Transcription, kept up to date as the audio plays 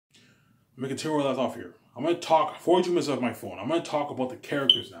I'm going to continue where I left off here. I'm going to talk, 42 minutes of my phone, I'm going to talk about the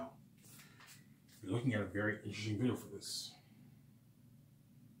characters now. You're looking at a very interesting video for this.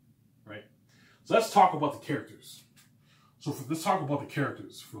 Right? So let's talk about the characters. So let's talk about the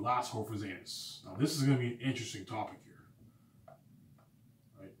characters for Last Hope for Zanus. Now this is going to be an interesting topic here.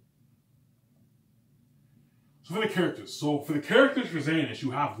 Right? So for the characters. So for the characters for Zanus,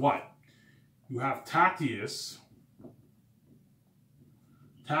 you have what? You have Tactius.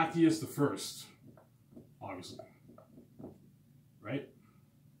 Tactius the First, obviously. Right?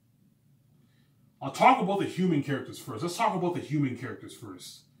 I'll talk about the human characters first. Let's talk about the human characters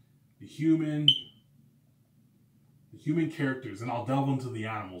first. The human characters, and I'll delve into the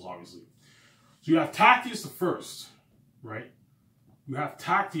animals, obviously. So you have Tactius the First, right? You have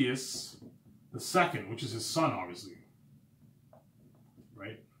Tactius the Second, which is his son, obviously.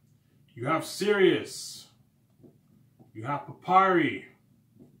 Right? You have Sirius. You have Papyri.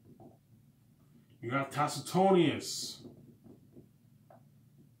 You have Tacitonius.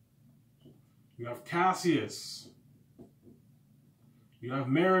 You have Cassius. You have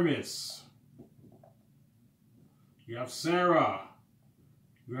Maramis. You have Sarah.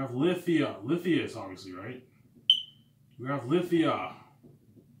 You have Lithius, obviously, right? You have Lithia.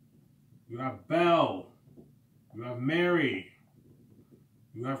 You have Belle. You have Mary.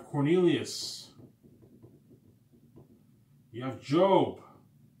 You have Cornelius. You have Job.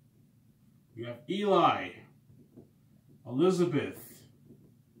 You have Eli. Elizabeth.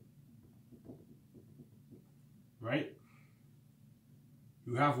 Right?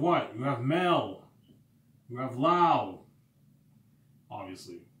 You have what? You have Mel. You have Lau.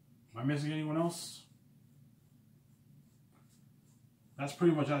 Obviously. Am I missing anyone else? That's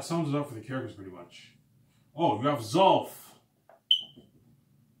pretty much, that sums it up for the characters pretty much. Oh, you have Zulf.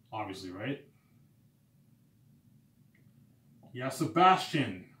 Obviously, right? You have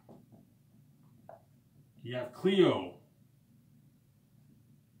Sebastian. You have Cleo.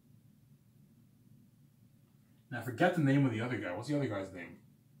 Now, I forget the name of the other guy. What's the other guy's name?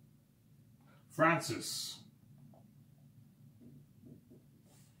 Francis.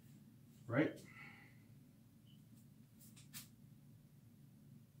 Right?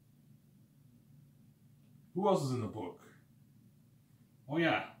 Who else is in the book? Oh,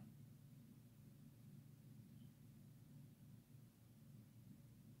 yeah.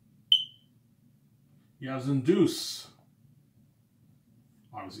 You have Zendus.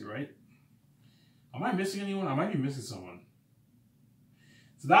 Obviously, right? Am I missing anyone? I might be missing someone.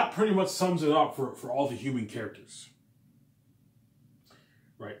 So that pretty much sums it up for all the human characters.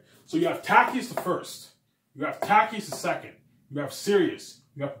 Right? So you have Tactius the First. You have Tactius the Second. You have Sirius.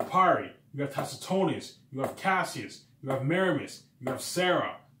 You have Papyri. You have Tacitonius. You have Cassius. You have Maramis. You have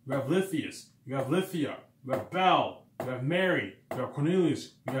Sarah. You have Lithius. You have Lithia. You have Belle. You have Mary. You have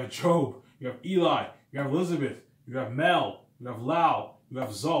Cornelius. You have Job. You have Eli. You have Elizabeth. You have Mel. You have Lau. You have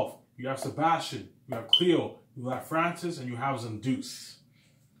Zulf. You have Sebastian. You have Cleo. You have Francis. And you have Zendus.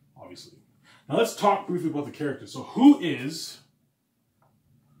 Obviously. Now let's talk briefly about the characters. So who is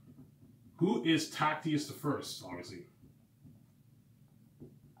Tactius the First, obviously?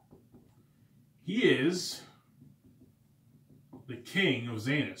 He is the king of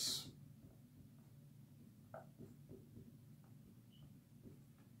Zanus.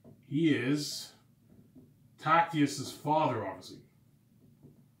 He is Tactius' father, obviously.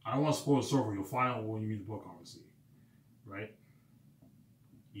 I don't want to spoil the story, you'll find out when you read the book, obviously. Right?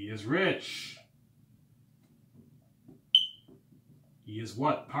 He is rich. He is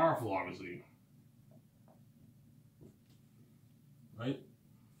what? Powerful, obviously. Right?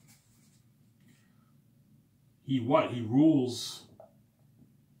 He what? He rules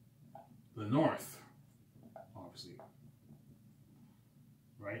the north, obviously.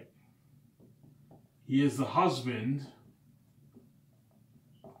 Right? He is the husband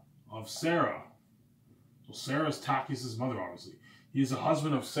of Sarah. So Sarah is Tactius' mother, obviously. He is the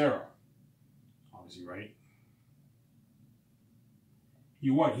husband of Sarah. Obviously, right? He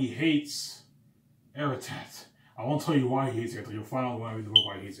what? He hates Eretat. I won't tell you why he hates Eretat. You'll find out when I read the book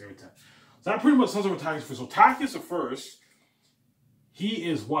why he hates Eretat. So that pretty much sums up what Tactius first. So Tactius the First, he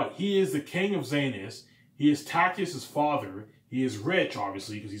is what? He is the king of Zanus. He is Tactius' father. He is rich,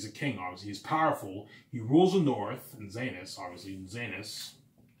 obviously, because he's a king, obviously. He's powerful. He rules the north in Zanus, obviously. In Zanus,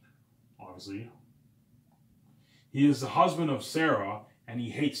 obviously. He is the husband of Sarah, and he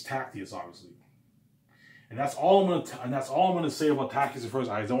hates Tactius, obviously. And that's all I'm gonna say about Tactius the First.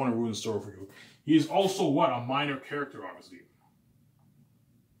 I don't want to ruin the story for you. He is also what? A minor character, obviously.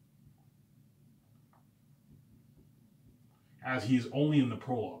 As he is only in the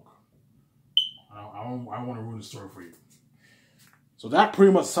prologue. I don't want to ruin the story for you. So that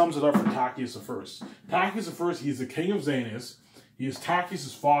pretty much sums it up for Tachys I. Tachys I, he's the king of Xanus. He is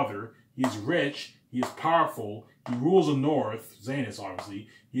Tachys' father. He is rich. He is powerful. He rules the north, Xanus, obviously.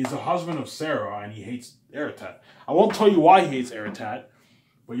 He is the husband of Sarah, and he hates Eretat. I won't tell you why he hates Eretat,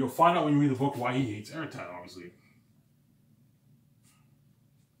 but you'll find out when you read the book why he hates Eretat, obviously.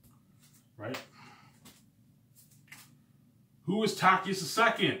 Right? Who is Tachys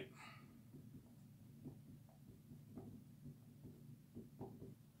II?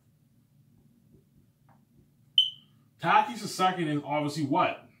 Tachys II is obviously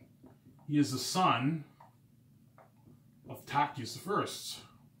what? He is the son of Tachys I.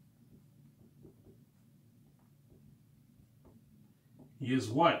 He is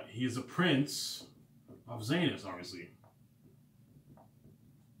what? He is a prince of Xanus, obviously.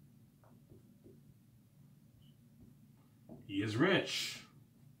 He is rich.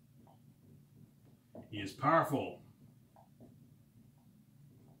 He is powerful.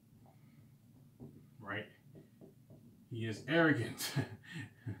 Right? He is arrogant.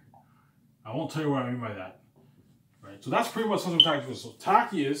 I won't tell you what I mean by that. Right? So that's pretty much something Tachys. So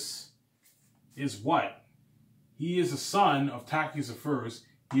Tachys is what? He is the son of Tachys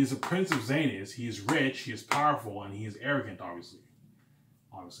I. He is a prince of Xanus. He is rich. He is powerful, and he is arrogant. Obviously.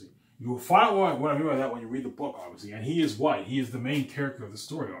 You will find out what I mean by that when you read the book, obviously. And he is what? He is the main character of the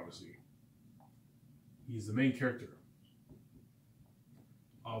story, obviously. He's the main character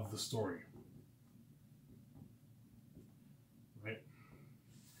of the story. Right?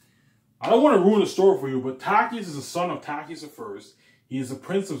 I don't want to ruin the story for you, but Tachys is the son of Tachys I. He is a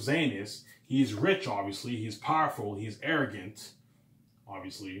prince of Xanus. He is rich, obviously. He is powerful. He is arrogant,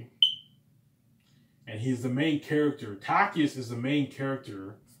 obviously. And he is the main character. Tachys is the main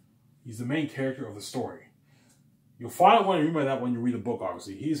character. He's the main character of the story. You'll find out what I mean by that when you read the book,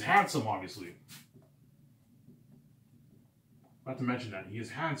 obviously. He's handsome, obviously. Not to mention that. He is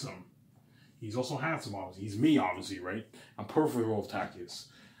handsome. He's also handsome, obviously. He's me, obviously, right? I'm perfect for the role of Tachys.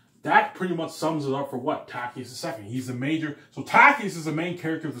 That pretty much sums it up for what? Tachys II. He's the major... So Tachys is the main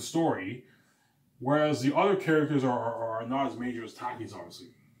character of the story, whereas the other characters are not as major as Tachys,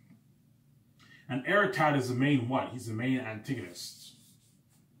 obviously. And Eretat is the main what? He's the main antagonist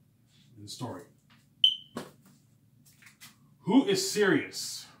in the story. Who is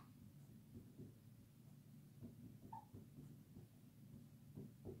Sirius?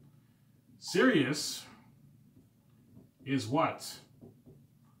 Sirius is what?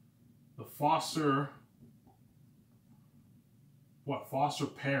 The foster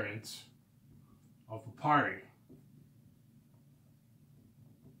parent of Papyri.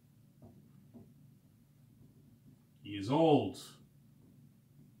 He is old.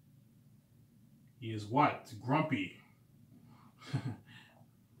 He is what? Grumpy.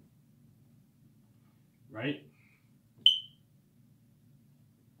 Right?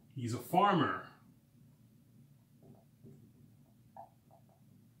 He's a farmer.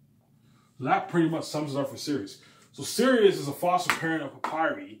 So that pretty much sums it up for Sirius. So Sirius is a foster parent of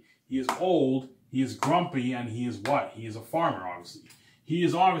Papyri. He is old, he is grumpy, and he is what? He is a farmer, obviously. He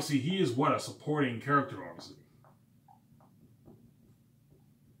is what? A supporting character, obviously.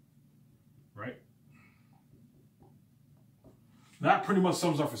 Right? That pretty much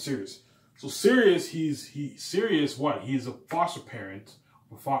sums up for Sirius. So Sirius, Sirius what? He is a foster parent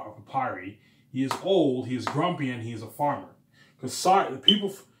of Papyri. He is old, he is grumpy, and he is a farmer. Because the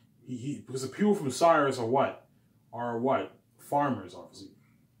people from Cyrus are what? Are what? Farmers, obviously.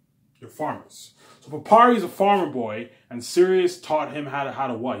 They're farmers. So Papyri is a farmer boy, and Sirius taught him how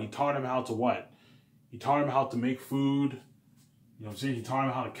to what? He taught him how to what? He taught him how to make food. You know what I'm saying? He taught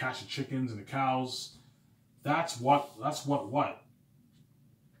him how to catch the chickens and the cows. That's a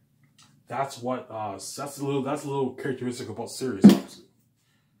little characteristic about Sirius, obviously.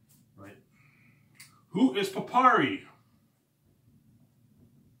 Right? Who is Papyri?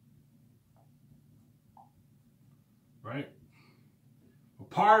 Right?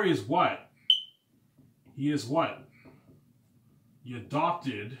 Papyri is what? He is what? The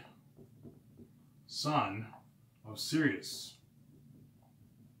adopted son of Sirius.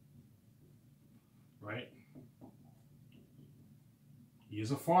 Right? He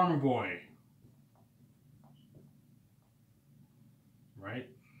is a farmer boy. Right?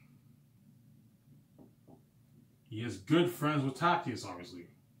 He is good friends with Tachys, obviously.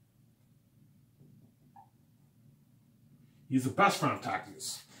 He's the best friend of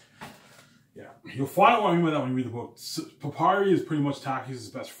Tachys. Yeah. You'll find out what I mean by that when you read the book. Papyri is pretty much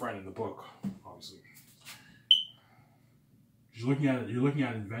Tachys' best friend in the book, obviously. You're looking at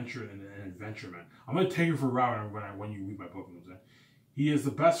an adventure and an adventureman. I'm going to take you for a ride when you read my book. He is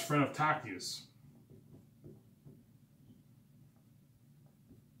the best friend of Tachys.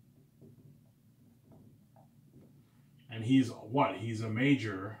 And he's what? He's a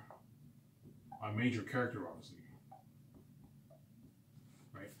major character, obviously.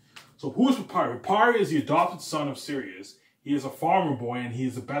 Right? So who is Papyri? Papyri is the adopted son of Sirius. He is a farmer boy, and he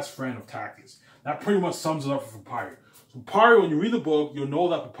is the best friend of Tachys. That pretty much sums it up for Papyri. So Papyri, when you read the book, you'll know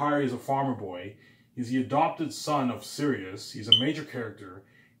that Papyri is a farmer boy. He's the adopted son of Sirius. He's a major character.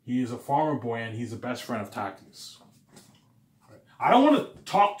 He is a farmer boy, and he's the best friend of Tachys. Right. I don't want to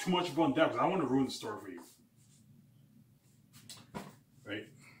talk too much about them because I don't want to ruin the story for you. Right?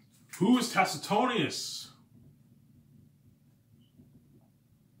 Who is Tacitonius?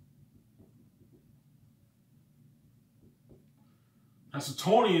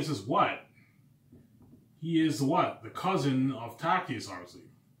 Tacitonius is what? He is what? The cousin of Tachys, obviously.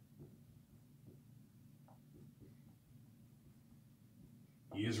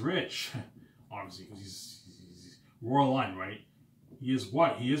 He is rich, obviously, because he's royal line, right? He is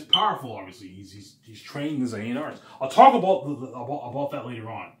what? He is powerful, obviously. He's trained in the Zayn arts. I'll talk about that later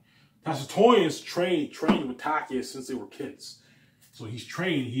on. Tacitonius trained with Tachys since they were kids. So he's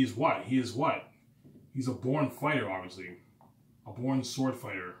trained. He is what? He is what? He's a born fighter, obviously. A born sword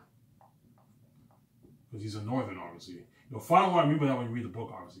fighter. Because he's a northern, obviously. You'll find out what I mean by that when you read the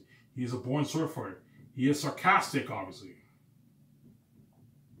book, obviously. He is a born sword fighter. He is sarcastic, obviously.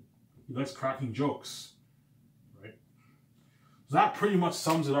 He likes cracking jokes. Right? So that pretty much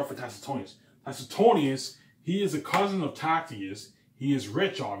sums it up for Tacitonius. Tacitonius, he is a cousin of Tachys. He is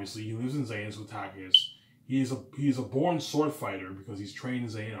rich, obviously. He lives in Zaynus with Tachys. He is a born sword fighter because he's trained in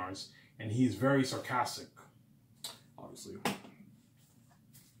Zayn arts. And he's very sarcastic, obviously.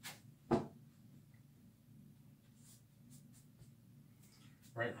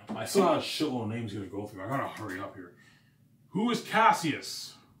 Right? I still have a shitload of names going to go through. I gotta hurry up here. Who is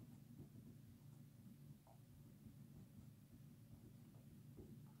Cassius?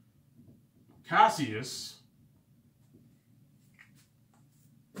 Cassius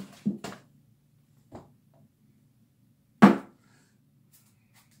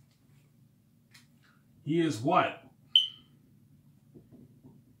he is what?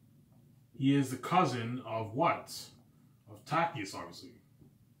 He is the cousin of what? Of Tachys, obviously.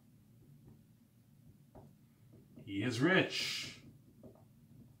 He is rich.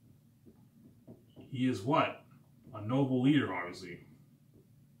 He is what? A noble leader, obviously.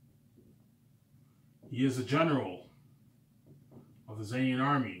 He is a general of the Zayn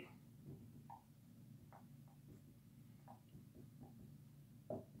army.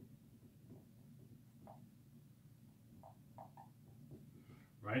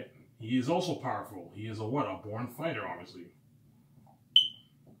 Right? He is also powerful. He is a what? A born fighter, obviously.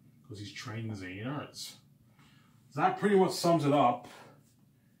 Because he's trained in the Zayn arts. So that pretty much sums it up.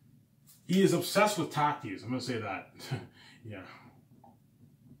 He is obsessed with Tachys. I'm going to say that. Yeah.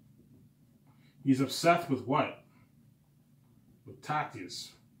 He's obsessed with what? With Tachys.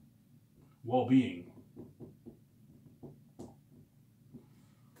 Well-being.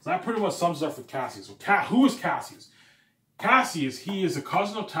 So that pretty much sums it up for Cassius. So who is Cassius? Cassius, he is a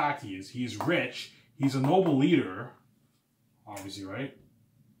cousin of Tachys. He's rich. He's a noble leader. Obviously, right?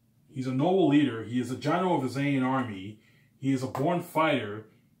 He's a noble leader. He is a general of the Zayn army. He is a born fighter.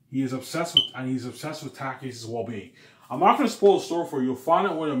 He is obsessed with, and he's obsessed with Tachys' well-being. I'm not going to spoil the story for you. You'll find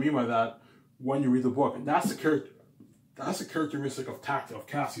out what I mean by that when you read the book. And that's the character. That's the characteristic of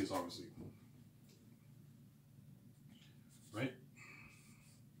Cassius, obviously. Right?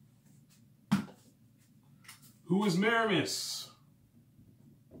 Who is Maramis?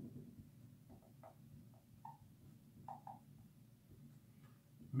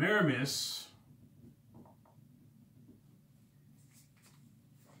 Maramis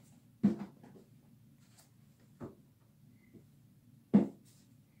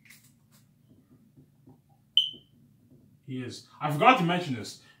I forgot to mention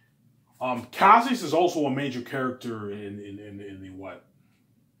this. Cassius is also a major character in the what?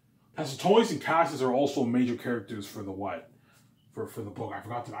 Tacitonius and Cassius are also major characters for the what? For the book.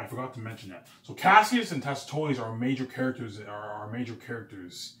 I forgot to mention that. So Cassius and Tacitonius are major characters in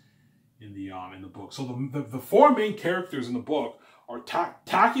the book. So the four main characters in the book are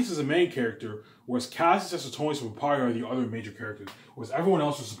Tachys is the main character, whereas Cassius, Tacitonius, and Papyri are the other major characters, whereas everyone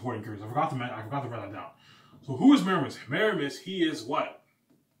else is supporting characters. I forgot to write that down. So who is Maramis? Maramis, he is what?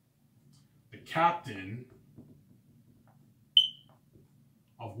 The captain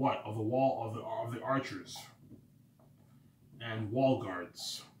of what? Of the archers and wall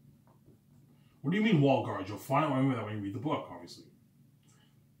guards. What do you mean wall guards? You'll find out what I mean by that when you read the book, obviously.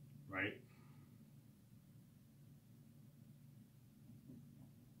 Right?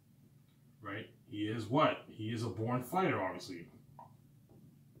 Right? He is what? He is a born fighter, obviously.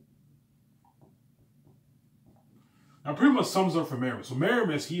 That pretty much sums up for Merimus. So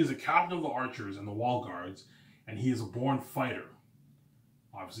Merimus, he is a captain of the archers and the wall guards, and he is a born fighter,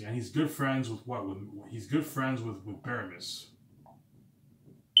 obviously. And he's good friends with what? He's good friends with Baramis.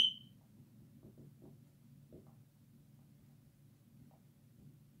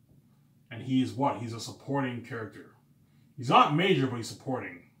 And he is what? He's a supporting character. He's not major, but he's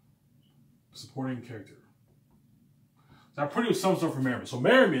supporting. Supporting character. So that pretty much sums up for Merimus. So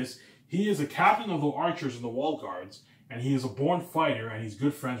Merimus, he is a captain of the archers and the wall guards, and he is a born fighter, and he's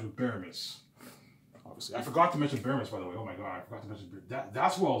good friends with Baramis. Obviously. I forgot to mention Baramis, by the way. Oh my god, I forgot to mention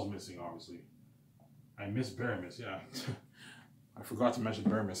that's what I was missing, obviously. I missed Baramis, yeah. I forgot to mention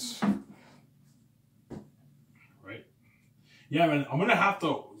Baramis. Right? Yeah, man, I'm gonna have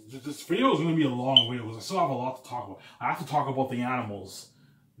to... This video is gonna be a long video, because I still have a lot to talk about. I have to talk about the animals.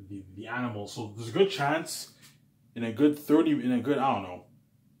 The animals. So there's a good chance, in a good, I don't know.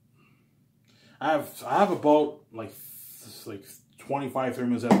 I have about, like 25, 30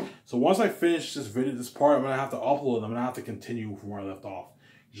 minutes left. So once I finish this video, this part, I'm going to have to upload it. I'm going to have to continue from where I left off.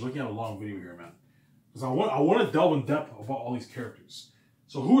 You're looking at a long video here, man. Because I want to delve in depth about all these characters.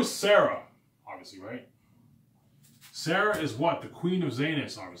 So who is Sarah? Obviously, right? Sarah is what? The Queen of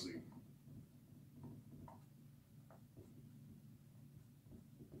Zanus, obviously.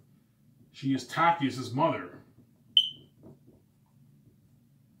 She is Tachys' mother.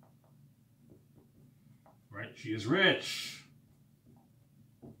 Right? She is rich.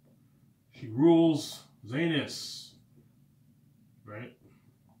 She rules Zanus. Right?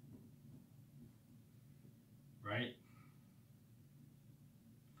 Right?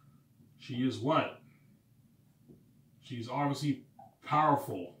 She is what? She's obviously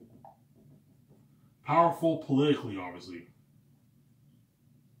powerful. Powerful politically, obviously.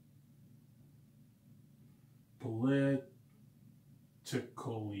 Politically,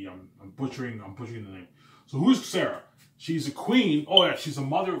 I'm butchering the name. So who's Sarah? She's a queen. Oh yeah, she's a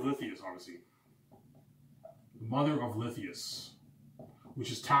mother of Lithius, obviously. The mother of Lithius,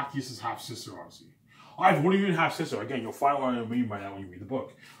 which is Tachys' half-sister, obviously. Alright, what do you mean half-sister? Again, you'll find what I mean by that when you read the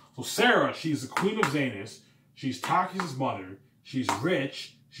book. So Sarah, she's the queen of Zanus. She's Tachys' mother. She's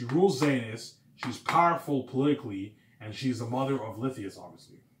rich. She rules Zanus. She's powerful politically. And she's the mother of Lithius,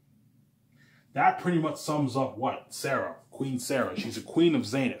 obviously. That pretty much sums up what? Sarah. Queen Sarah. She's a queen of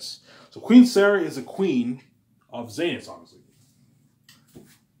Zanus. So Queen Sarah is a queen of Zanus, obviously.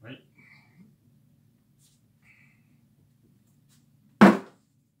 Right?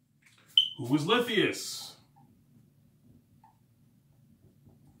 Who is Lithius?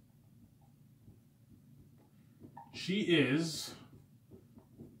 She is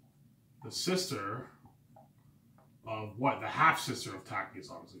the sister of what? The half-sister of Tachys,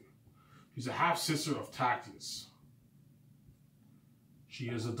 obviously. She's a half-sister of Tachys. She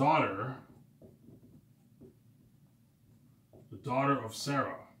is a daughter of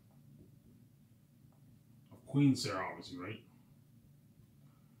Sarah. Of Queen Sarah, obviously, right?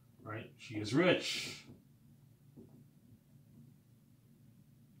 Right? She is rich.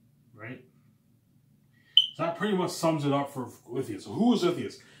 Right? So that pretty much sums it up for Lithius. So who is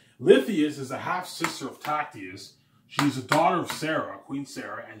Lithius? Lithius is a half-sister of Tachys. She's a daughter of Sarah, Queen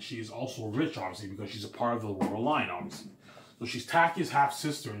Sarah, and she's also rich, obviously, because she's a part of the royal line, obviously. So she's Tachys'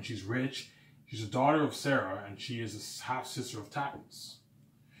 half-sister, and she's rich. She's a daughter of Sarah, and she is a half-sister of Tachys.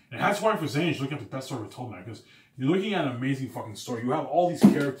 And that's why for Zane, you're looking at the best story ever told, man, because you're looking at an amazing fucking story. You have all these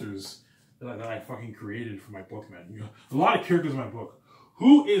characters that I fucking created for my book, man. You have a lot of characters in my book.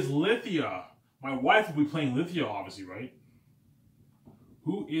 Who is Lithia? My wife will be playing Lithia, obviously, right?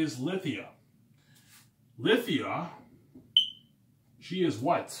 Who is Lithia? Lithia, she is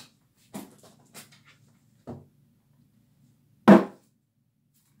what?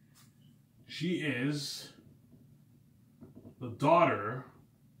 She is the daughter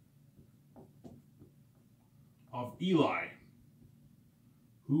of Eli,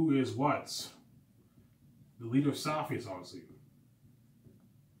 who is what? The leader of Saphius, obviously.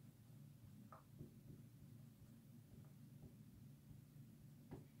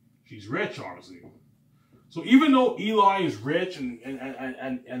 She's rich, obviously. So even though Eli is rich and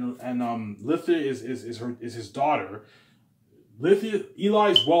Lithia is his daughter,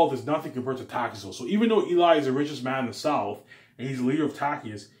 Eli's wealth is nothing compared to Tachys. So even though Eli is the richest man in the south and he's the leader of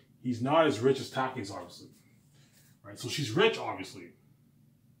Tachys, he's not as rich as Tachys, obviously. Right? So she's rich, obviously.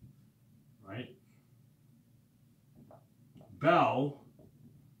 Right? Belle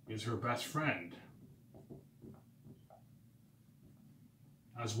is her best friend.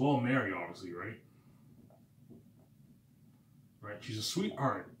 As well Mary, obviously, right? Right? She's a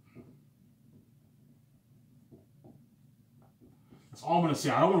sweetheart. That's all I'm going to say.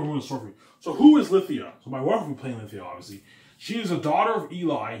 I don't want to ruin the story for you. So who is Lithia? So my wife will be playing Lithia, obviously. She is a daughter of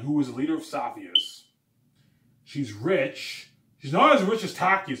Eli, who is the leader of Sapphius. She's rich. She's not as rich as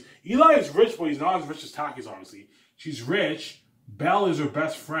Tachys. Eli is rich, but he's not as rich as Tachys, obviously. She's rich. Belle is her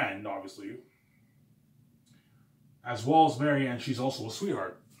best friend, obviously. As well as Mary, and she's also a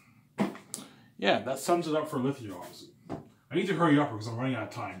sweetheart. Yeah, that sums it up for Lithia, obviously. I need to hurry up because I'm running out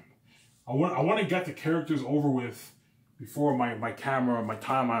of time. I want to get the characters over with before my time on my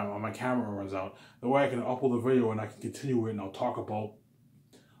camera runs out. That way I can upload the video and I can continue it, and I'll talk about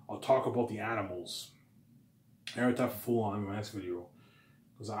the animals. Ereteth full on in my next video,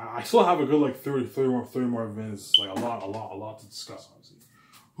 because I still have a good like 30 more minutes, like a lot to discuss. Obviously,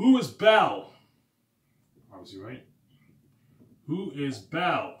 who is Belle? Obviously, right? Who is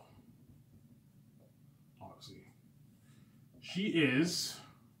Belle? Obviously, she is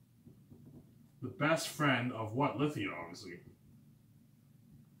the best friend of what? Lithia, obviously.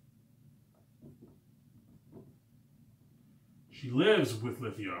 She lives with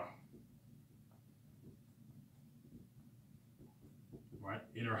Lithia. Right?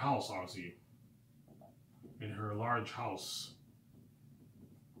 In her house, obviously. In her large house.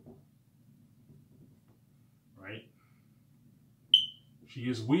 Right? She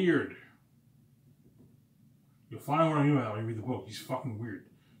is weird. You'll find what I mean by that when you read the book. She's fucking weird.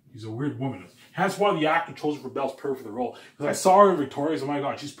 She's a weird woman. That's why the actor chose her for Belle's perfect for the role. Because I saw her in Victorious, oh my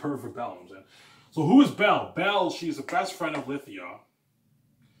god, she's perfect for Belle. You know what I'm saying? So who is Belle? Belle, she's the best friend of Lithia.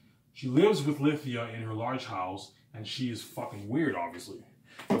 She lives with Lithia in her large house, and she is fucking weird, obviously.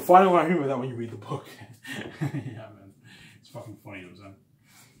 You'll find out what I mean by that when you read the book. Yeah, man. It's fucking funny, you know what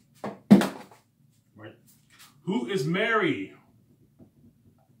I'm saying? Right? Who is Mary?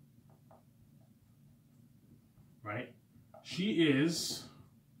 Right? She is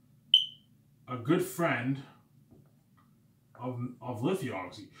a good friend of Lithia,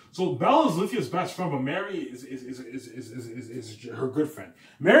 obviously. So Belle is Lithia's best friend, but Mary is her good friend.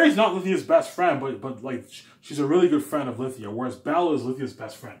 Mary's not Lithia's best friend, but like she's a really good friend of Lithia, whereas Belle is Lithia's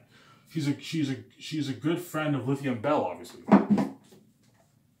best friend. She's a good friend of Lithia and Belle, obviously.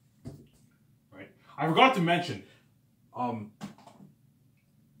 Right? I forgot to mention,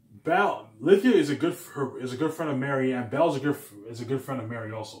 Lithia is a good friend of Mary, and Belle is a good friend of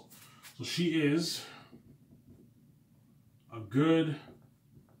Mary also. So she is a good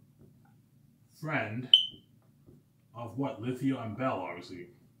friend of what? Lithia and Belle, obviously.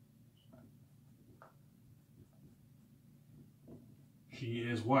 She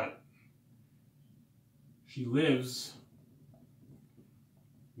is what? She lives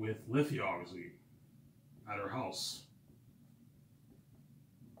with Lithia, obviously, at her house.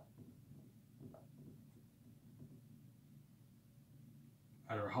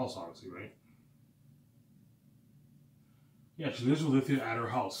 At her house, obviously, right? Yeah, she lives with Lithia at her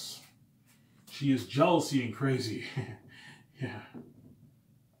house. She is jealousy and crazy. Yeah.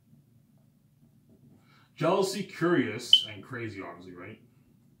 Jealousy, curious, and crazy, obviously, right?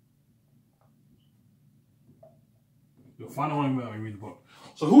 You'll find out when you read the book.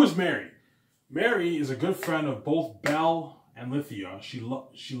 So who is Mary? Mary is a good friend of both Belle and Lithia. She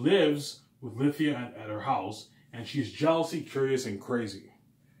lives with Lithia at her house, and she's jealousy, curious, and crazy.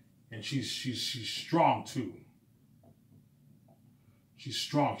 And she's strong too. She's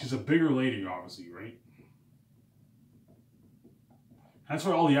strong. She's a bigger lady, obviously, right? That's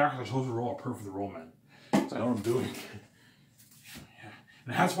why all the actors are supposed to roll are perfect for the role, man. So I know what I'm doing. Yeah.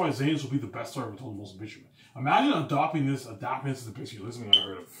 And that's why Zane's will be the best story ever told in the most picture. Imagine adapting this to the picture you're listening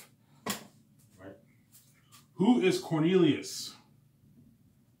unheard of. Right? Who is Cornelius?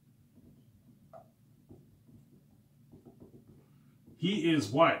 He is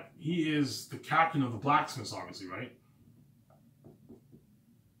what? He is the captain of the blacksmiths, obviously, right?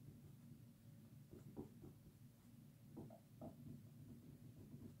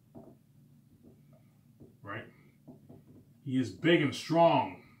 Right? He is big and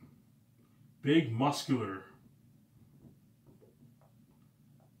strong. Big, muscular.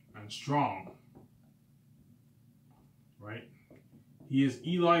 And strong. Right? He is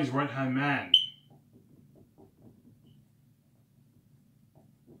Eli's right-hand man.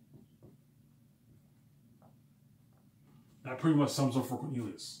 That pretty much sums up for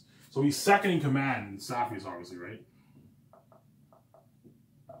Cornelius. So he's second in command in Sapphius, obviously, right?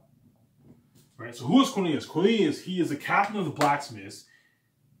 Right, so who is Cornelius? Cornelius, he is the captain of the blacksmiths.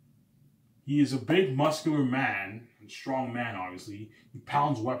 He is a big, muscular man, and strong man, obviously. He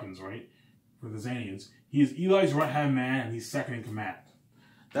pounds weapons, right? For the Zanians. He is Eli's right-hand man, and he's second in command.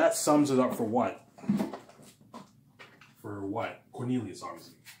 That sums it up for what? For what? Cornelius,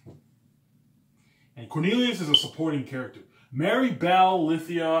 obviously. And Cornelius is a supporting character. Mary, Belle,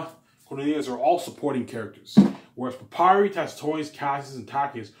 Lithia, Cornelius are all supporting characters. Whereas Papyri, Tacitus, Cassius, and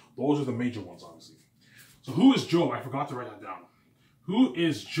Taccius, those are the major ones, obviously. So who is Job? I forgot to write that down. Who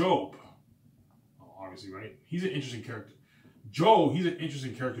is Job? Oh, obviously, right? He's an interesting character. Job, he's an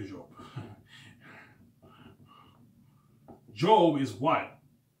interesting character, Job. Job is what?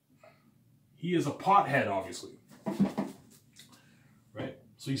 He is a pothead, obviously. Right?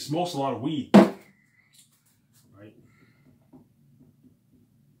 So he smokes a lot of weed. Right?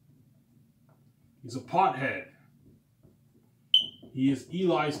 He's a pothead. He is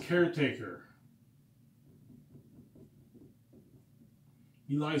Eli's caretaker.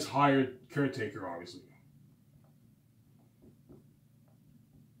 Eli's hired caretaker, obviously.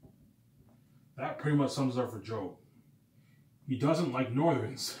 That pretty much sums it up for Job. He doesn't like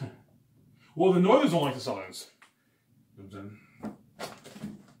Northerns. Well, the Northerns don't like the Southerns.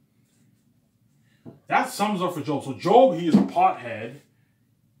 That sums up for Job. So Job, he is a pothead.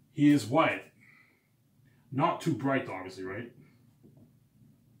 He is what? Not too bright, obviously, right?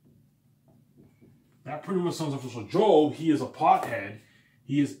 That pretty much sums up for so Job, he is a pothead.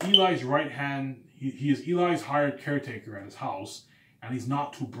 He is Eli's right hand. He is Eli's hired caretaker at his house. And he's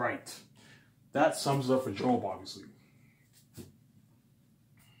not too bright. That sums it up for Job, obviously.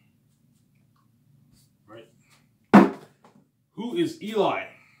 Right? Who is Eli?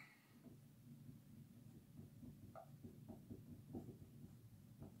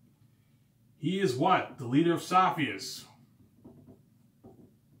 He is what? The leader of Sapphius.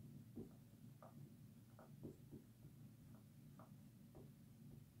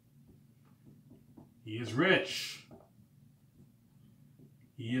 He is rich.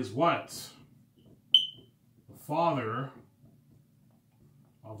 He is what? The father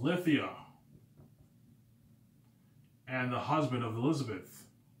of Lithia and the husband of Elizabeth.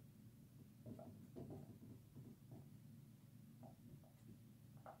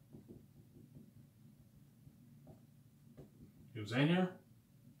 You know what I'm saying here?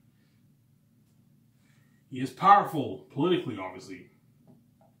 He is powerful politically, obviously.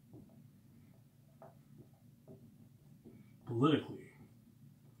 Politically.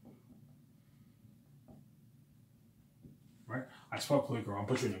 Right? I spelled politically wrong. I'm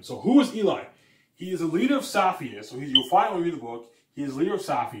butchering him. So who is Eli? He is a leader of Sapphius. So you'll find when you read the book. He is a leader of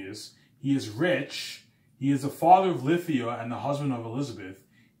Sapphius. He is rich. He is the father of Lithia and the husband of Elizabeth.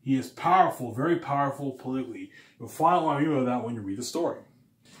 He is powerful, very powerful politically. You'll find a lot of that when you read the story.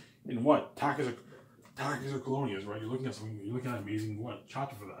 In what? Tactics or Colonias, right? You're looking at something, you're looking at an amazing what?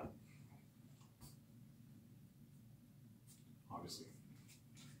 Chapter for that. Obviously.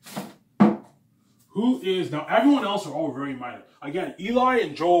 Who is, now everyone else are all very minor. Again, Eli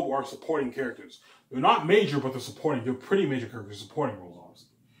and Job are supporting characters. They're not major, but they're supporting. They're pretty major characters, supporting roles, obviously.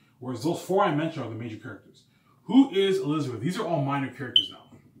 Whereas those four I mentioned are the major characters. Who is Elizabeth? These are all minor characters now.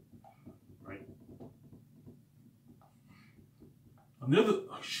 Right?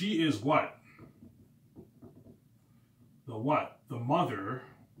 She is what? The what? The mother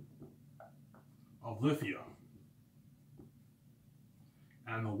of Lithia.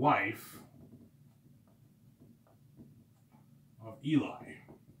 And the wife of Eli.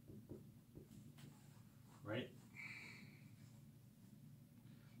 Right?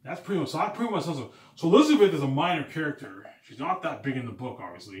 That's pretty much, so that pretty much says so. So Elizabeth is a minor character. She's not that big in the book,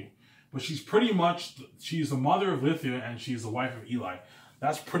 obviously. But she's pretty much, she's the mother of Lithia and she's the wife of Eli.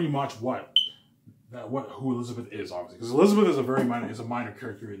 That's pretty much who Elizabeth is, obviously. Because Elizabeth is a minor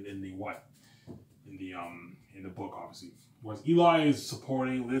character in the book, obviously. Whereas Eli is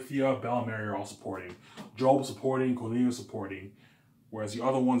supporting, Lithia, Belle, and Mary are all supporting. Job supporting, Cornelius supporting. Whereas the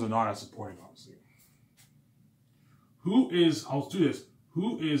other ones are not as supporting, obviously. I'll do this.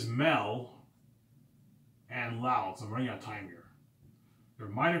 Who is Mel and Lau? So I'm running out of time here. They're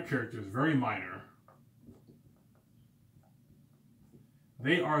minor characters, very minor.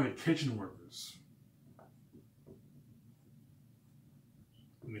 They are the kitchen workers.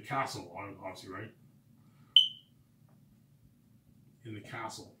 In the castle, obviously, right? In the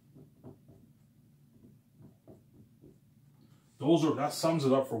castle. That sums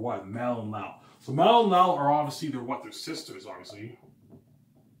it up for what? Mel and Lau. So Mel and Lau are obviously, they're sisters, obviously.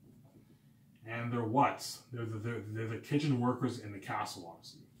 And they're what? They're the kitchen workers in the castle,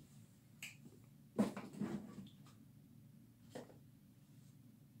 obviously.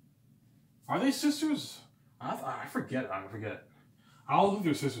 Are they sisters? I forget. I don't think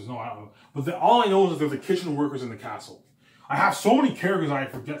they're sisters. No, I don't know. But all I know is that they're the kitchen workers in the castle. I have so many characters I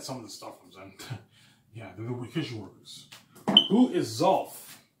forget some of the stuff. Yeah, they're the kitchen workers. Who is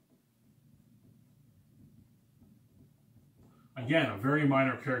Zulf? Again, a very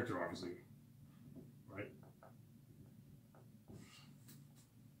minor character, obviously. Right?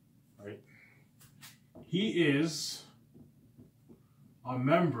 right? He is a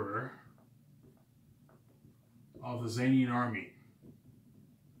member of the Zanian army.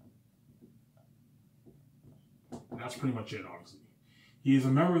 That's pretty much it, obviously. He is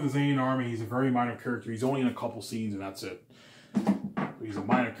a member of the Zanian army. He's a very minor character. He's only in a couple scenes, and that's it. He's a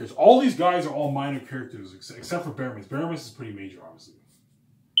minor character. All these guys are all minor characters, except for Baramis. Baramis is pretty major, obviously.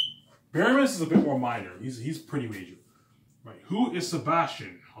 Baramis is a bit more minor. He's pretty major. Right. Who is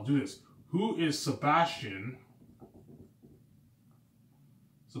Sebastian? I'll do this. Who is Sebastian?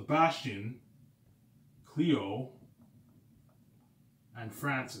 Sebastian, Cleo, and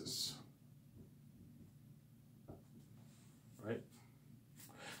Francis. Right?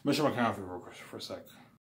 Let me show my camera for a sec.